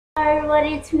Hi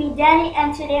everybody, it's me Danny,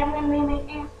 and today I'm going to be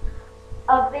making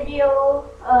a video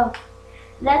of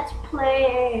Let's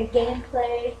Play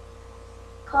Gameplay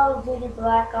Call of Duty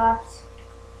Black Ops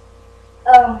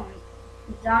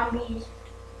Zombies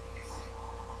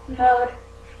mode.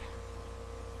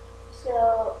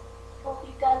 So hope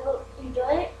you guys will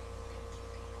enjoy it,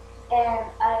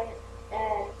 and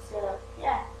so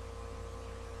yeah,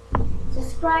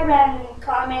 subscribe and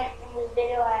comment in this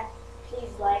video, and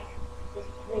please like this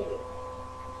video.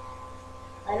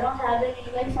 I don't have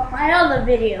any likes on my other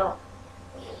video,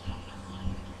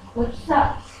 which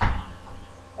sucks.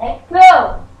 Let's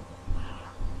go!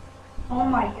 Oh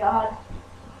my god.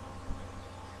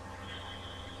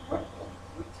 What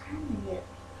time is it?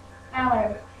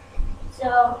 Hour.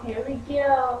 So here we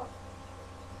go.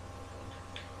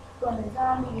 Going to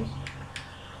zombies.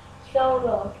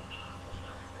 Solo.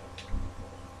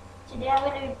 Today I'm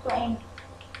going to be playing,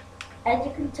 as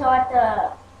you can tell at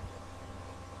the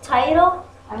title,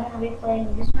 I'm going to be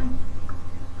playing this one.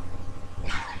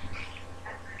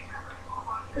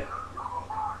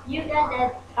 You guys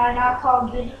that are not Call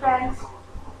of Duty fans,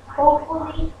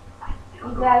 hopefully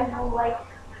you guys will like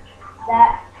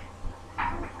that.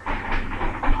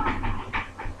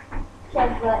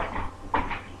 Because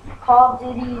Call of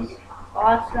Duty is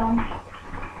awesome.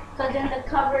 Because in the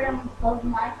cover of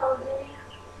my Call of Duty,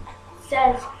 it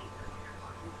says,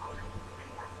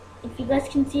 if you guys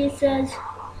can see, it says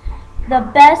the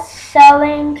best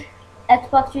selling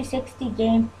Xbox 360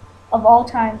 game of all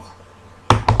times.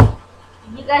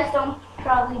 You guys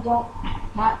probably don't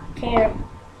not care.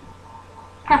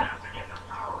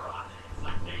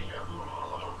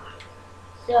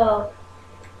 So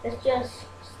let's just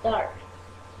start.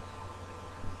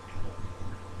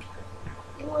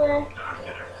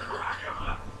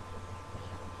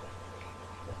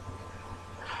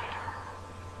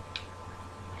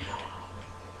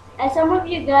 As some of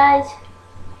you guys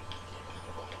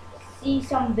see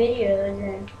some videos,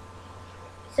 and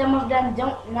some of them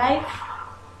don't knife.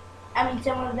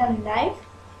 Some of them knife,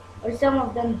 or some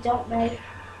of them don't knife.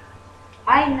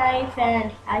 I knife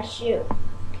and I shoot.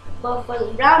 But for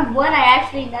round one, I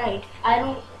actually knife. I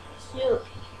don't shoot.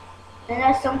 And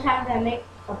then sometimes I make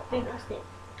a big mistake.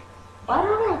 Why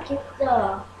don't I get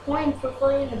the point for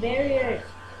pulling the barriers?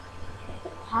 Get the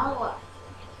power.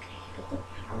 Get the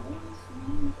power.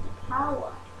 Get the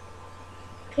power.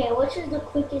 Okay, which is the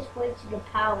quickest way to the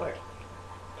power?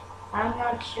 I'm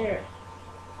not sure.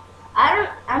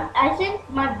 I think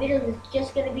my video is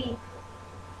just gonna be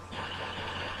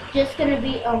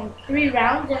 3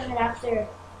 rounds, and then after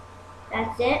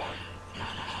that's it.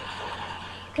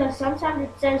 Cause sometimes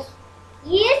it says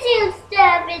YouTube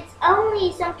stuff, it's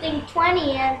only something 20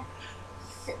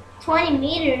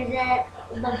 meters at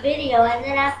the video, and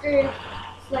then after it's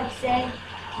like saying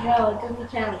no, it doesn't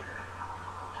count.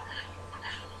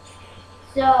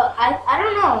 So I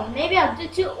don't know, maybe I'll do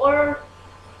 2 or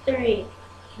 3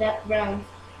 that rounds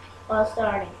while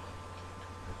starting.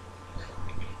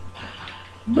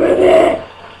 Bring it!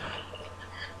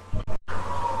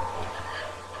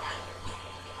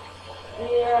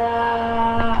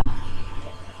 Yeah.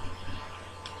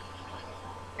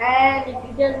 And if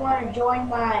you guys want to join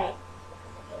my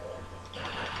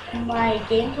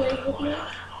gameplay with me.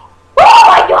 Oh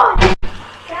my god!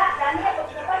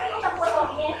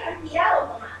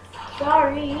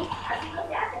 Sorry.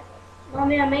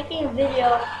 Mommy, I'm making a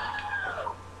video.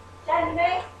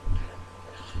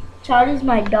 Charlie's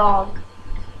my dog.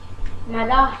 My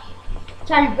dog.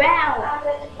 Charlie Brown.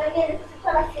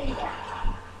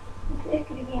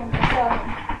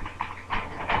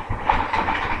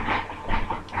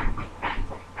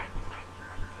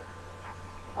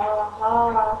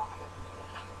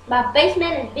 My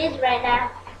basement is busy right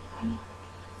now.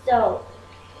 So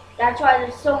that's why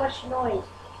there's so much noise.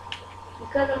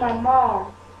 Because of my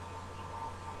mom.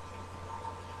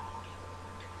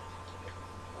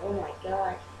 Oh my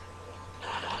god.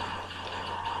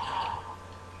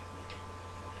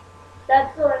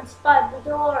 Let's go and spot the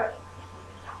door.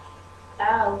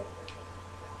 Ow.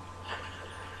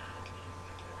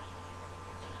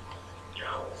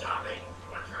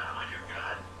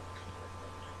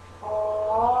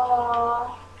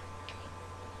 Aww.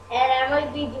 And I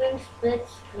might be doing split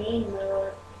screen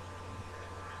mode.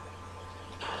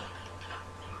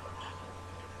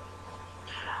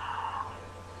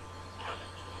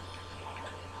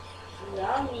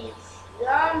 Zombies.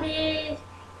 Zombies.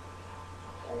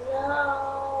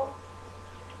 Hello.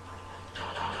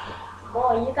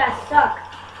 Boy, you guys suck.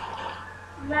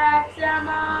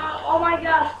 Maxima. Oh my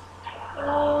god.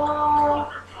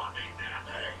 Oh.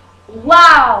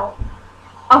 Wow.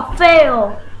 A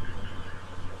fail.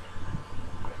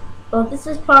 Well, this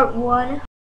is part 1